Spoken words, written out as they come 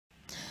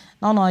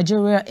Now,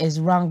 Nigeria is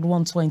ranked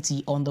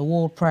 120 on the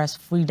World Press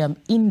Freedom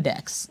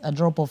Index, a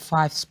drop of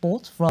 5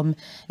 spots from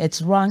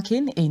its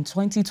ranking in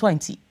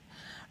 2020.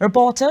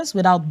 Reporters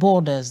Without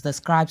Borders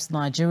describes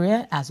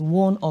Nigeria as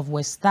one of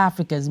West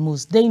Africa's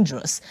most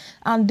dangerous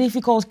and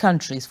difficult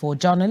countries for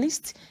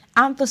journalists,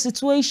 and the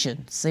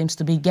situation seems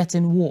to be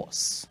getting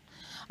worse.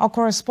 Our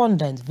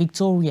correspondent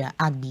Victoria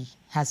Agbi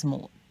has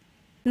more.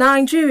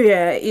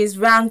 Nigeria is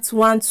ranked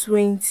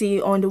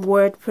 120 on the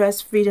World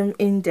Press Freedom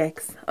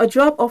Index, a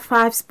drop of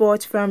 5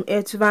 spots from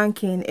its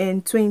ranking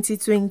in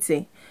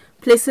 2020,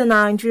 placing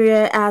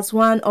Nigeria as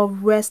one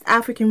of West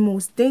Africa's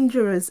most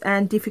dangerous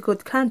and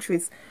difficult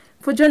countries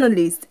for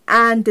journalists,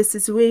 and the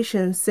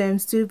situation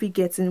seems to be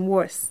getting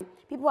worse.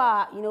 People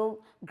are,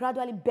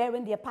 gradually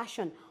bearing their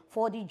passion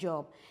for the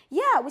job.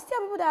 Yeah, we still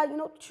have people that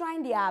are,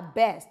 trying their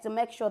best to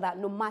make sure that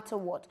no matter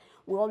what,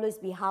 we'll always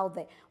be out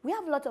there. We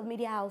have a lot of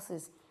media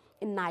houses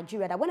in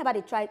Nigeria that whenever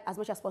they try as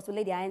much as possible to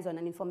lay their hands on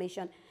an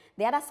information,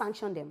 they either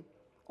sanction them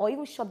or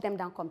even shut them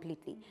down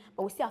completely.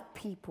 But we still have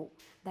people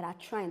that are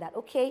trying that,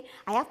 okay,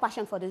 I have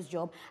passion for this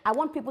job. I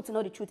want people to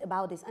know the truth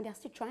about this, and they're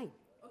still trying.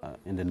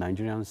 In the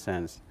Nigerian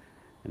sense,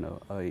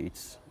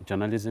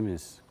 journalism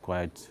is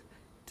quite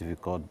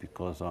difficult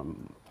because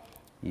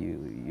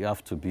you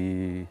have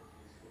to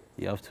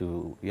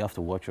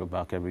watch your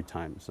back every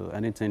time. So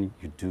anything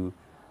you do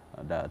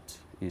that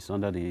is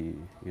under the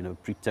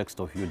pretext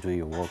of you doing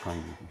your work,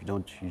 and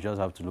you just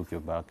have to look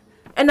your back.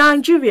 In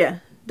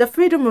Nigeria, the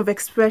freedom of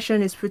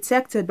expression is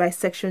protected by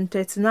Section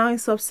 39,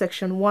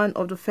 subsection 1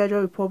 of the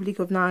Federal Republic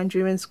of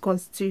Nigeria's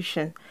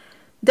Constitution.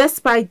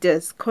 Despite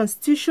this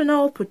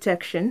constitutional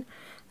protection,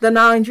 the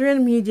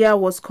Nigerian media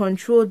was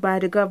controlled by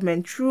the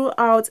government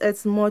throughout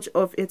much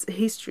of its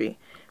history,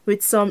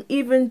 with some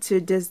even to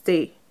this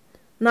day.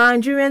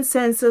 Nigerian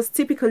censors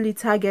typically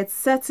target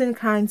certain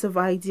kinds of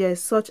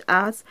ideas such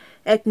as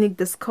ethnic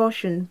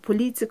discussion,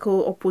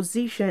 political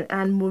opposition,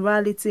 and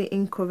morality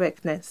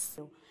incorrectness.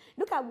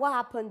 Look at what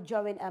happened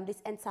during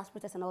this NSAS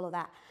protest and all of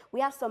that. We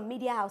have some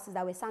media houses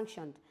that were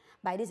sanctioned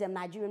by this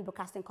Nigerian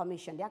Broadcasting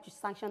Commission. They actually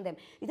sanctioned them.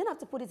 You don't have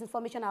to put this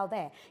information out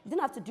there. You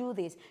don't have to do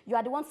this. You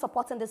are the one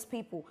supporting these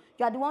people.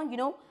 You are the one,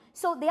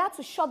 So they had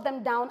to shut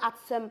them down at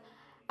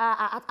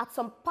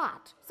some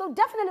part. So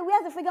definitely,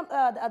 where's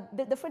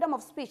the freedom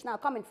of speech now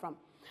coming from?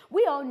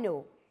 We all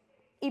know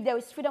if there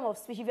is freedom of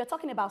speech, if you're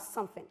talking about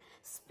something,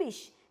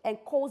 speech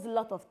encodes a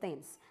lot of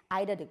things,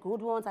 either the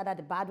good ones, either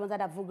the bad ones,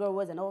 either vulgar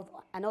words and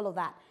all of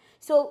that.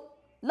 So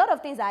a lot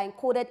of things are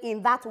encoded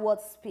in that word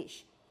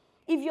speech.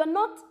 If you're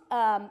not,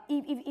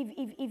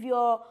 if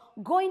you're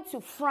going to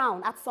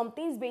frown at some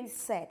things being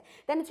said,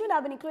 then it should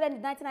have been included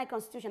in the 1999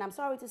 Constitution, I'm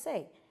sorry to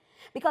say.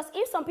 Because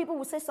if some people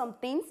will say some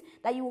things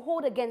that you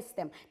hold against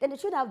them, then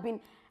it should have been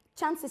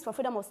chances for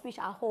freedom of speech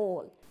a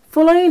whole.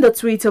 Following the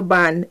Twitter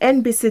ban,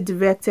 NBC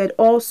directed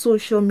all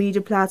social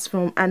media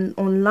platforms and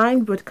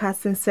online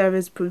broadcasting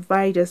service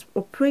providers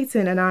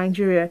operating in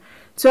Nigeria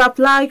to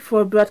apply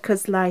for a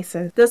broadcast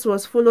license. This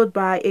was followed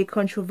by a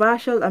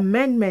controversial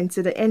amendment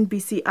to the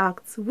NBC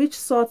Act, which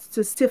sought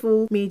to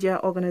stifle media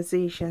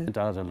organizations. It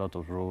has a lot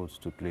of roles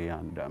to play,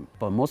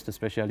 but most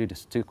especially the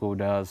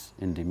stakeholders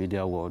in the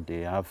media world,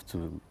 they have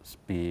to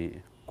be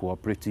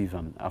cooperative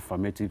and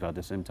affirmative at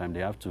the same time.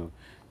 They have to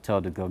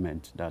tell the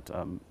government that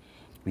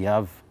we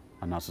have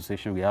an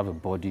association, we have a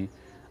body,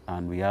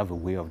 and we have a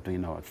way of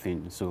doing our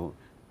thing. So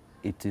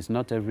it is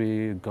not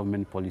every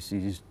government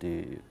policies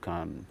they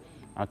can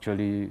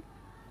actually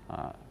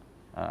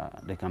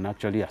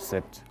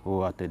accept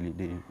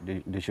wholeheartedly.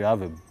 They should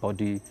have a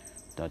body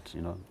that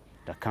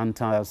that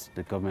counters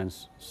the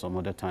government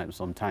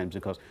sometimes,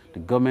 because the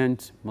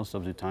government most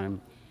of the time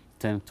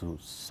tend to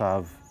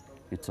serve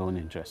its own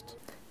interest.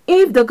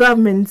 If the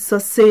government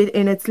succeeds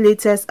in its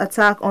latest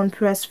attack on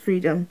press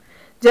freedom,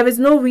 there is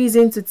no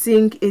reason to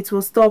think it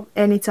will stop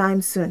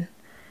anytime soon.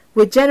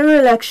 With general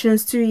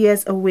elections 2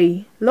 years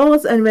away,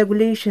 laws and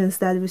regulations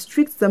that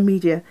restrict the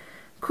media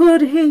could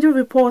hinder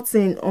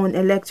reporting on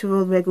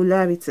electoral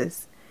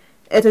irregularities.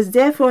 It is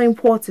therefore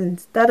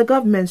important that the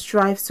government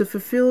strives to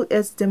fulfill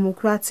its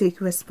democratic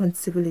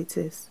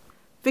responsibilities.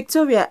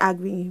 Victoria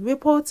Agri,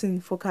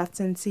 reporting for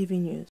KAFTAN TV News.